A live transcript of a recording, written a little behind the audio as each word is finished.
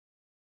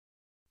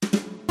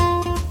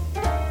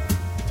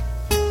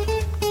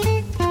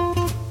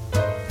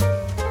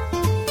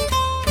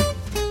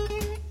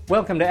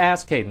Welcome to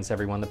Ask Cadence,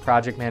 everyone, the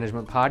project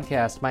management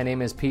podcast. My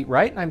name is Pete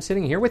Wright, and I'm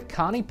sitting here with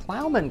Connie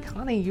Plowman.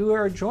 Connie, you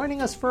are joining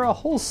us for a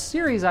whole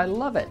series. I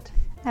love it.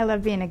 I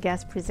love being a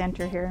guest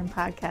presenter here in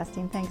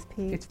podcasting. Thanks,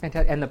 Pete. It's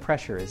fantastic. And the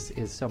pressure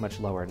is so much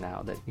lower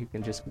now that you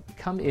can just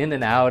come in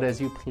and out as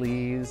you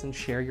please and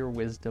share your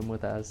wisdom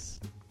with us.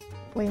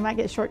 Well, you might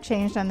get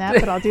shortchanged on that,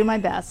 but I'll do my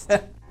best.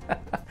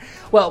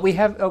 Well,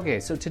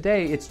 so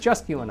today it's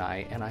just you and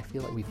I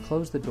feel like we've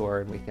closed the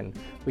door and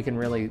we can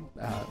really,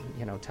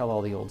 tell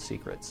all the old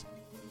secrets.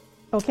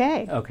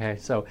 Okay.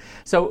 So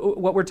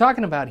what we're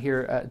talking about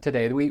here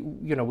today,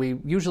 we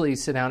usually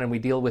sit down and we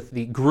deal with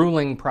the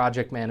grueling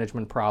project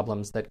management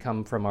problems that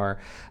come from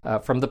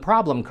from the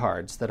problem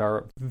cards that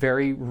our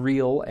very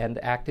real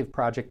and active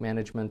project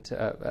management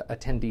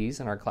attendees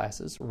in our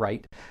classes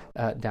write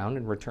down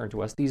and return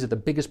to us. These are the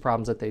biggest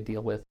problems that they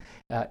deal with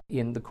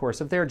in the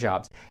course of their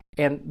jobs.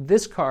 And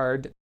this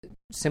card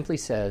simply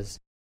says,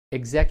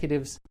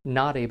 executives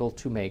not able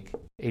to make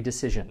a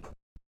decision,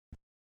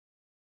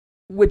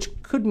 which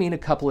could mean a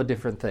couple of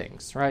different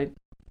things, right?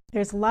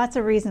 There's lots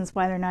of reasons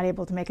why they're not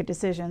able to make a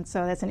decision,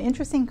 so that's an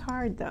interesting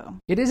card, though.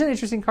 It is an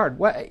interesting card.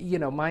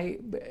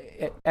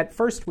 At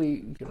first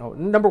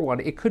number one,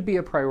 it could be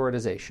a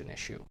prioritization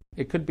issue.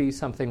 It could be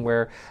something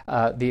where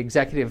the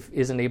executive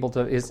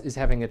is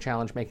having a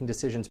challenge making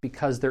decisions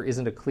because there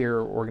isn't a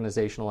clear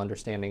organizational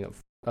understanding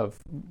of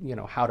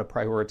how to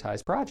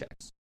prioritize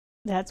projects.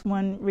 That's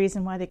one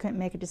reason why they couldn't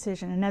make a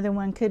decision. Another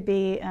one could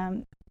be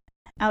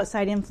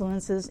outside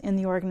influences in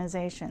the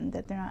organization,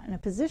 that they're not in a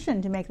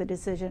position to make the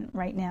decision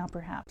right now,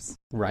 perhaps.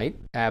 Right,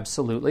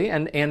 absolutely.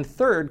 And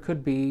third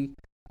could be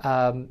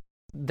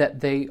that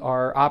they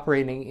are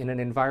operating in an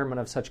environment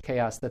of such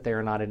chaos that they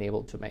are not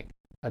enabled to make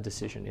a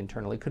decision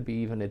internally. Could be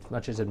even as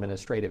much as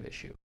administrative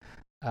issue,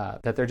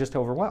 that they're just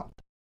overwhelmed.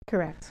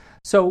 Correct.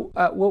 So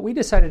what we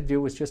decided to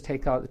do was just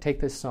take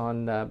this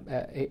on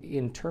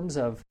in terms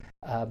of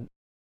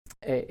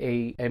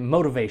a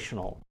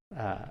motivational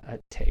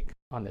take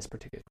on this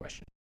particular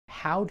question.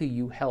 How do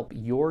you help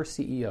your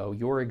CEO,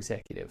 your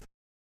executive,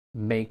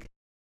 make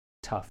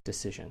tough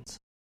decisions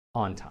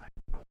on time?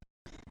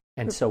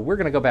 And so we're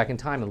going to go back in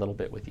time a little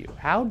bit with you.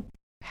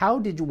 How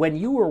did you, when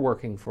you were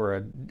working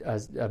for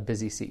a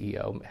busy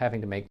CEO,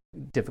 having to make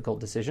difficult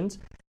decisions,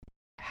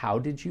 how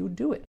did you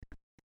do it?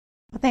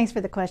 Well, thanks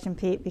for the question,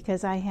 Pete,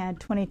 because I had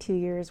 22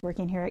 years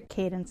working here at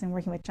Cadence and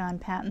working with John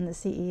Patton, the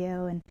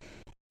CEO,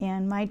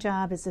 and my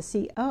job as a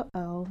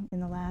COO in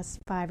the last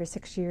 5 or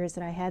 6 years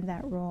that I had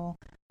that role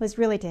was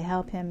really to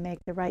help him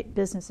make the right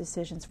business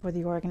decisions for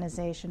the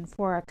organization,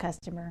 for our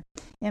customer,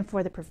 and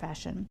for the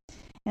profession.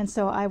 And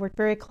so I worked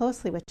very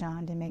closely with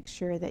John to make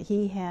sure that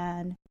he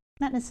had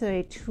not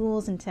necessarily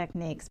tools and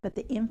techniques, but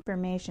the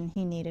information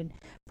he needed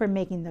for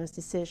making those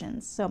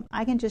decisions. So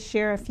I can just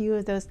share a few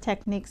of those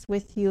techniques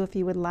with you if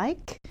you would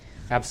like.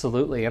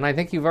 Absolutely. And I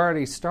think you've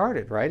already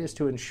started, right, is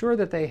to ensure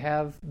that they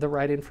have the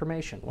right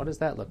information. What does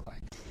that look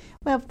like?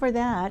 Well, for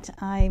that,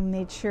 I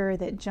made sure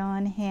that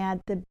John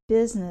had the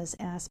business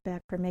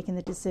aspect for making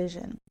the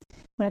decision.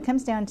 When it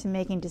comes down to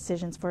making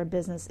decisions for a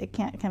business, it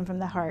can't come from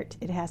the heart.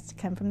 It has to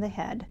come from the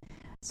head.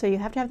 So you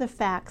have to have the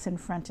facts in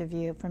front of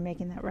you for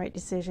making that right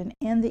decision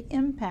and the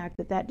impact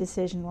that that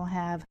decision will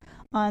have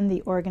on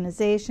the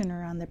organization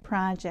or on the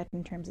project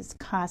in terms of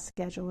cost,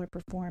 schedule, or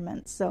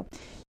performance. So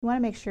you want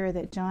to make sure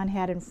that John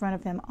had in front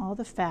of him all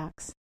the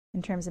facts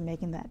in terms of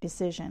making that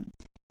decision.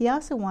 He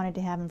also wanted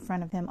to have in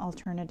front of him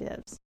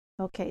alternatives.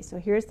 Okay, so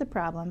here's the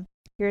problem.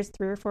 Here's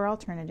 3 or 4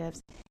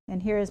 alternatives,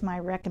 and here is my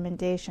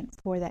recommendation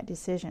for that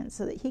decision,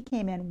 so that he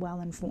came in well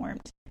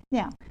informed.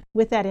 Now,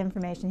 with that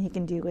information, he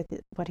can do with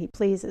it what he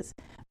pleases.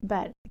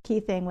 But the key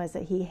thing was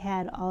that he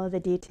had all of the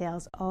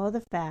details, all of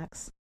the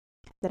facts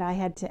that I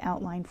had to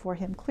outline for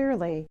him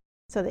clearly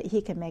so that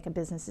he could make a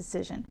business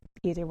decision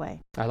either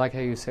way. I like how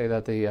you say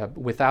that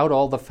without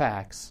all the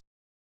facts,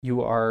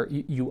 you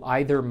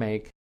either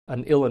make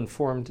an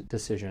ill-informed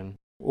decision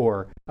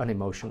or an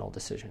emotional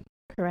decision.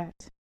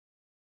 Correct.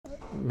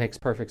 Makes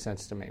perfect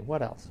sense to me.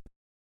 What else?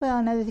 Well,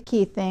 another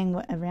key thing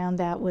around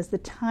that was the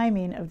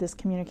timing of this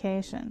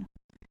communication.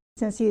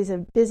 Since he's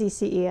a busy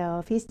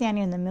CEO, if he's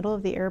standing in the middle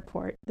of the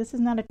airport, this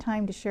is not a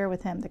time to share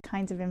with him the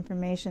kinds of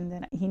information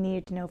that he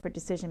needed to know for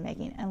decision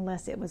making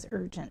unless it was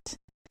urgent.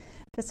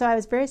 So I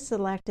was very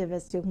selective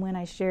as to when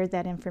I shared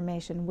that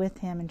information with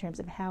him in terms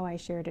of how I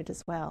shared it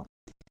as well.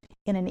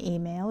 In an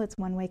email, it's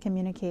one-way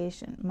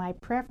communication. My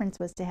preference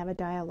was to have a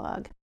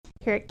dialogue.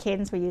 Here at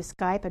Cadence, we use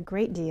Skype a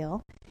great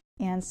deal,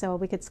 and so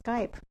we could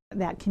Skype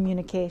that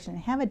communication,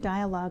 have a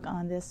dialogue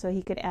on this so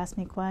he could ask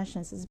me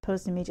questions as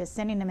opposed to me just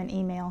sending him an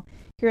email,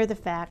 here are the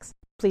facts,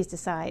 please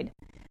decide.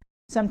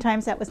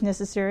 Sometimes that was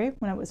necessary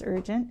when it was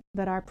urgent,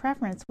 but our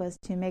preference was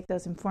to make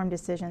those informed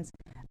decisions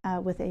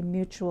with a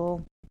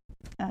mutual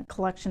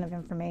collection of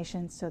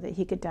information so that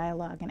he could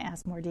dialogue and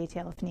ask more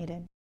detail if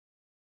needed.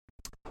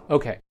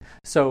 Okay,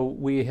 so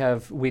we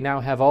now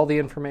have all the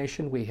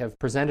information. We have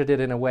presented it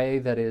in a way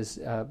that is,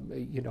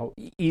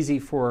 easy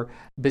for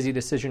busy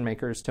decision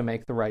makers to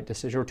make the right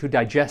decision or to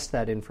digest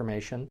that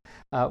information.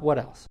 What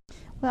else?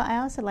 Well, I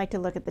also like to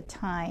look at the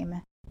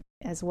time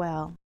as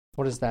well.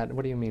 What is that?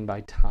 What do you mean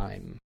by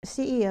time?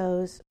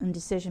 CEOs and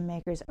decision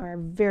makers are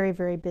very,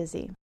 very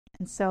busy.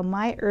 And so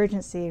my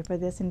urgency for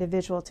this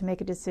individual to make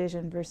a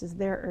decision versus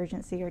their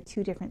urgency are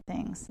two different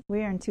things.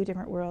 We are in two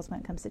different worlds when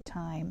it comes to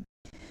time.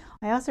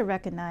 I also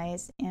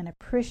recognize and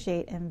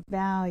appreciate and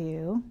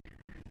value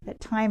that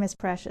time is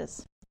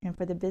precious. And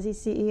for the busy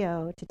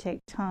CEO to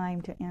take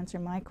time to answer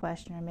my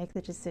question or make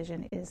the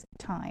decision is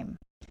time.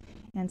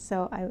 And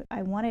so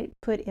I want to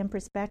put in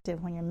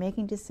perspective, when you're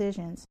making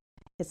decisions,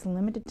 it's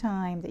limited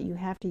time that you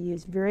have to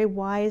use very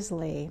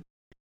wisely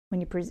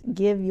when you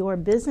give your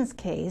business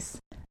case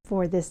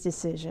for this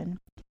decision,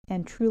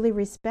 and truly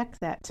respect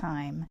that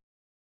time.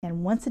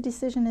 And once a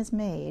decision is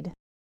made,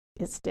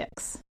 it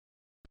sticks.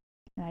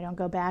 And I don't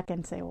go back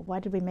and say, well, why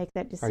did we make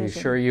that decision? Are you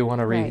sure you want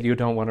to Right. you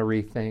don't want to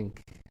rethink?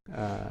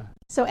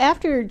 So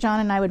after John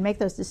and I would make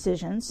those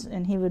decisions,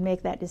 and he would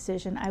make that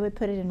decision, I would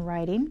put it in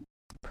writing.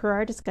 Per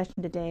our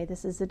discussion today,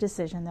 this is a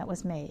decision that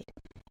was made.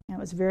 And it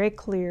was very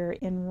clear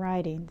in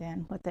writing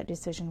then what that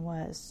decision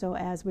was. So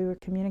as we were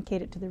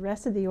communicated to the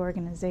rest of the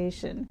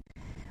organization,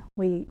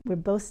 we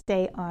would both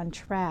stay on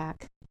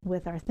track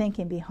with our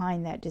thinking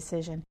behind that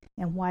decision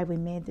and why we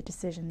made the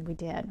decision we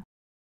did.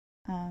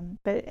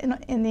 But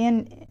in the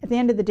end, at the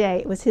end of the day,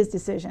 it was his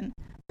decision.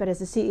 But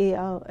as a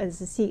CEO,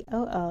 as a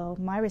COO,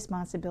 my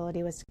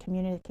responsibility was to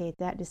communicate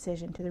that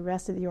decision to the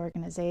rest of the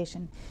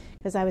organization,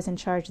 because I was in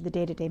charge of the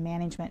day-to-day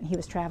management and he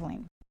was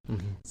traveling.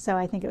 Mm-hmm. So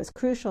I think it was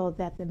crucial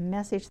that the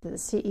message that the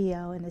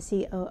CEO and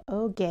the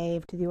COO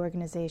gave to the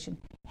organization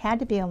had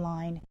to be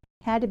aligned,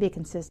 had to be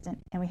consistent,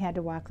 and we had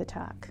to walk the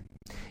talk.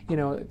 You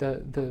know,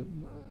 the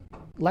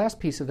last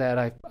piece of that,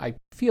 I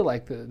feel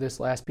like this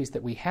last piece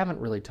that we haven't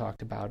really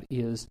talked about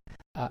is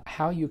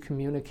how you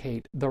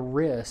communicate the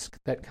risk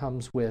that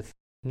comes with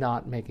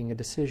not making a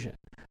decision.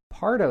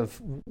 Part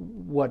of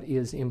what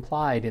is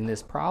implied in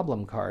this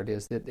problem card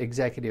is that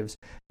executives,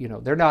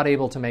 they're not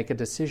able to make a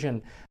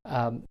decision,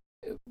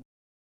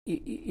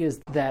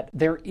 is that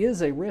there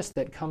is a risk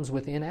that comes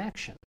with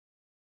inaction.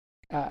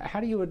 How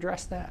do you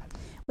address that?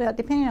 Well,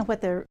 depending on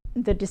what the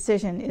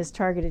decision is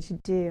targeted to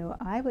do,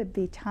 I would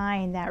be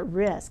tying that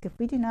risk. If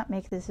we do not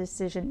make this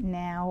decision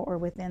now or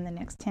within the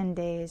next 10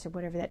 days or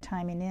whatever that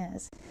timing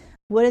is,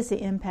 what is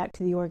the impact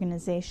to the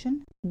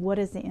organization? What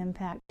is the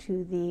impact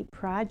to the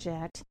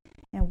project?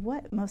 And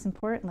what, most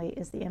importantly,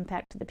 is the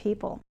impact to the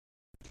people?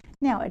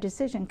 Now, a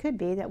decision could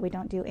be that we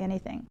don't do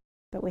anything,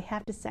 but we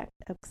have to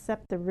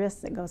accept the risk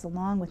that goes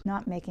along with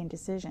not making a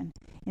decision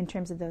in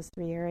terms of those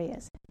three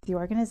areas: the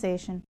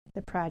organization,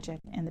 the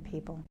project, and the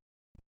people.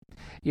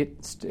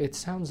 It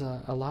sounds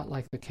a lot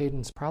like the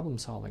Cadence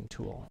problem-solving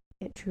tool.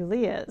 It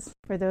truly is.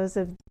 For those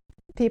of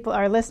people,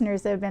 our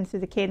listeners that have been through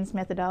the Cadence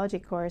methodology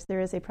course,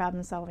 there is a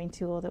problem-solving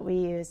tool that we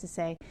use to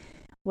say,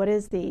 what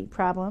is the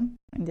problem?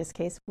 In this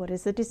case, what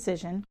is the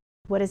decision?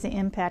 What is the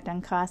impact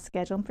on cost,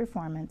 schedule, and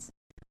performance?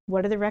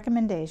 What are the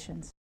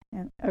recommendations?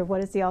 Or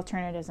what is the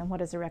alternatives and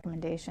what is the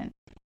recommendation?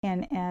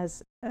 And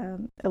as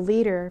a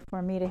leader,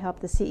 for me to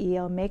help the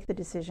CEO make the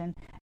decision,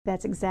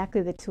 that's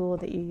exactly the tool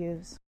that you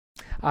use.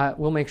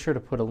 We'll make sure to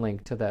put a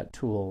link to that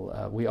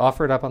tool. We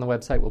offer it up on the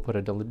website. We'll put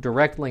a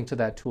direct link to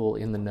that tool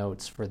in the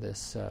notes for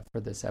this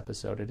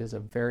episode. It is a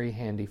very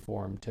handy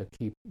form to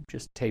keep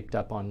just taped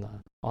up on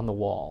the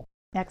wall.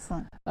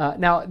 Excellent.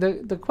 Now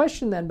the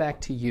question then back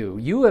to you.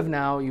 You have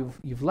now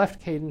you've left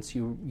Cadence.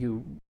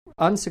 You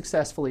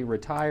unsuccessfully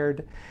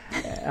retired,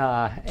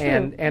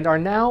 and are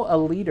now a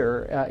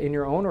leader in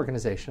your own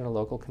organization, a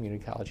local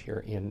community college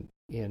here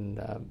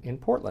in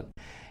Portland.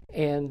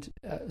 And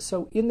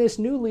so in this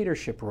new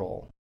leadership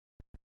role,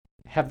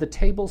 have the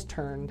tables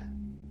turned?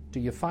 Do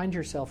you find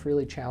yourself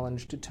really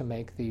challenged to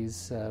make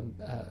these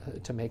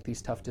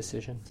tough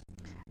decisions?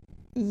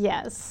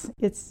 Yes,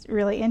 it's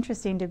really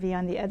interesting to be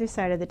on the other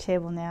side of the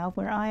table now,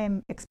 where I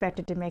am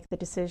expected to make the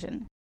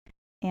decision,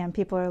 and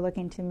people are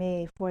looking to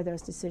me for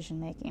those decision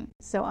making.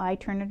 So I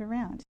turn it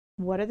around.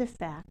 What are the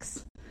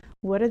facts?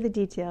 What are the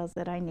details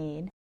that I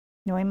need?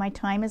 Knowing my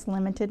time is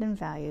limited and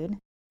valued,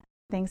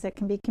 things that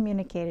can be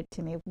communicated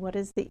to me. What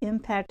is the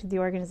impact to the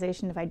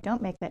organization if I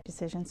don't make that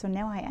decision? So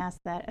now I ask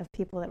that of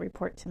people that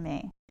report to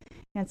me.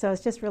 And so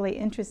it's just really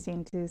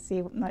interesting to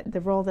see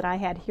the role that I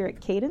had here at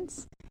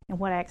Cadence and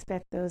what I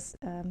expect those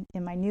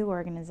in my new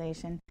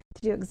organization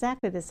to do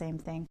exactly the same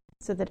thing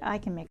so that I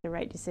can make the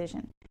right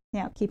decision.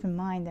 Now, keep in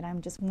mind that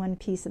I'm just one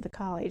piece of the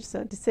college,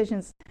 so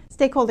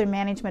stakeholder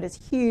management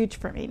is huge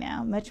for me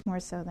now, much more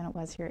so than it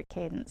was here at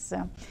Cadence.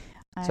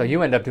 So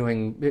you end up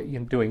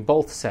doing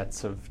both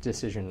sets of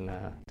decision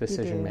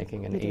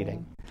making and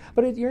aiding.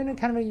 But you're in a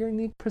kind of a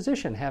unique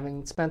position,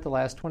 having spent the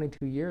last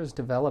 22 years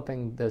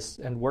developing this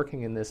and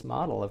working in this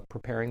model of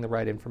preparing the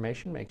right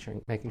information,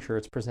 making sure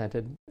it's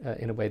presented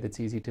in a way that's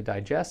easy to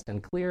digest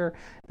and clear,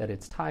 that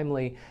it's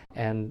timely,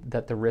 and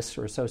that the risks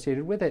are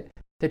associated with it,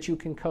 that you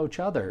can coach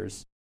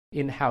others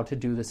in how to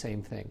do the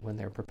same thing when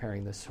they're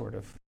preparing this sort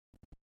of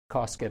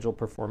cost, schedule,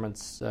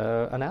 performance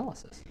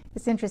analysis.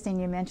 It's interesting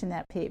you mentioned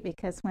that, Pete,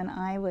 because when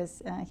I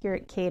was here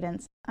at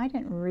Cadence, I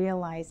didn't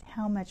realize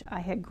how much I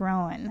had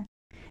grown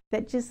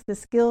that just the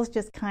skills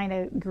just kind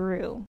of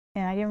grew.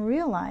 And I didn't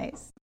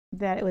realize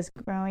that it was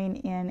growing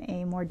in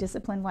a more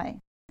disciplined way,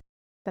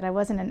 that I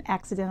wasn't an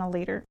accidental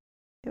leader.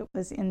 It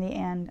was, in the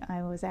end,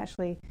 I was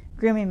actually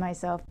grooming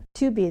myself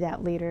to be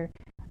that leader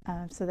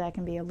so that I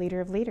can be a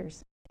leader of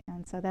leaders.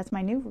 And so that's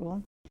my new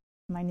rule,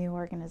 my new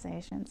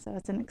organization. So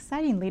it's an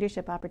exciting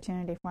leadership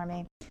opportunity for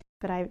me,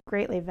 but I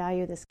greatly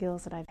value the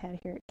skills that I've had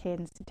here at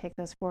Cadence to take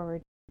those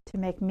forward to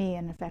make me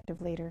an effective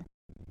leader.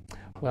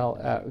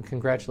 Well,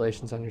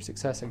 congratulations on your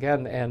success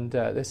again, and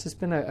this has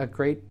been a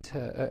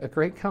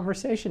great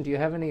conversation. Do you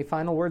have any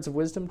final words of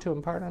wisdom to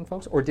impart on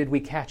folks, or did we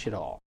catch it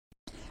all?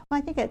 Well,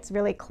 I think it's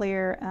really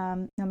clear,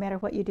 no matter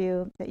what you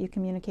do, that you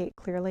communicate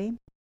clearly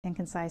and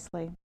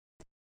concisely,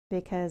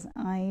 because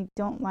I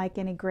don't like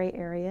any gray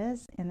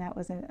areas, and that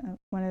was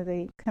one of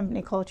the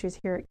company cultures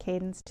here at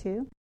Cadence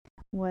too.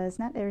 Was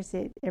not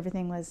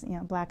everything was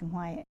black and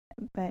white,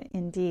 but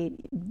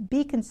indeed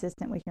be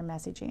consistent with your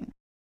messaging.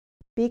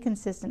 Be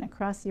consistent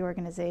across the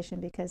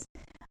organization, because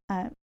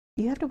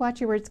you have to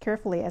watch your words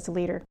carefully as a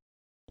leader,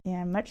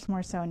 and much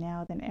more so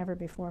now than ever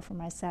before for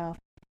myself,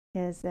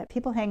 is that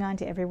people hang on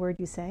to every word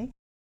you say,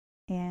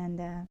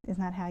 and it's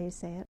not how you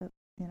say it, but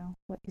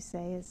what you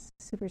say is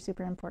super,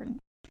 super important.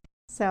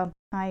 So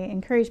I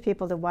encourage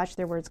people to watch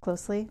their words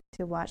closely,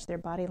 to watch their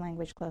body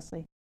language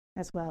closely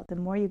as well. The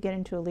more you get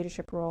into a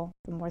leadership role,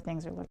 the more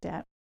things are looked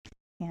at.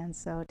 And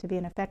so to be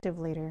an effective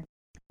leader,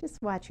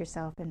 just watch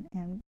yourself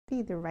and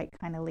be the right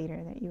kind of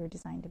leader that you were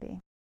designed to be.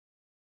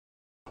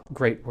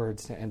 Great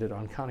words to end it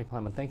on. Connie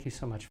Plowman, thank you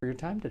so much for your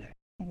time today.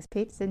 Thanks,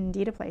 Pete. It's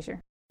indeed a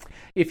pleasure.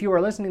 If you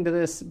are listening to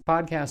this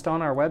podcast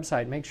on our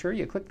website, make sure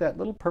you click that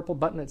little purple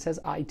button that says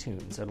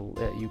iTunes.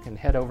 You can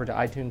head over to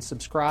iTunes,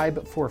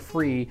 subscribe for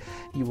free.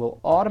 You will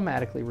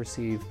automatically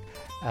receive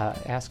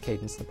Ask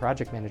Cadence, the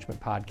project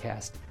management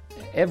podcast,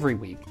 every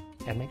week.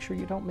 And make sure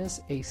you don't miss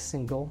a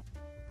single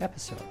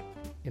episode.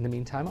 In the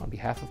meantime, on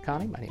behalf of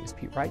Connie, my name is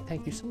Pete Wright.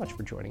 Thank you so much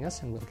for joining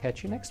us, and we'll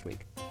catch you next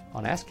week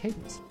on Ask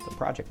Cadence, the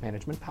project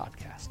management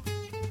podcast.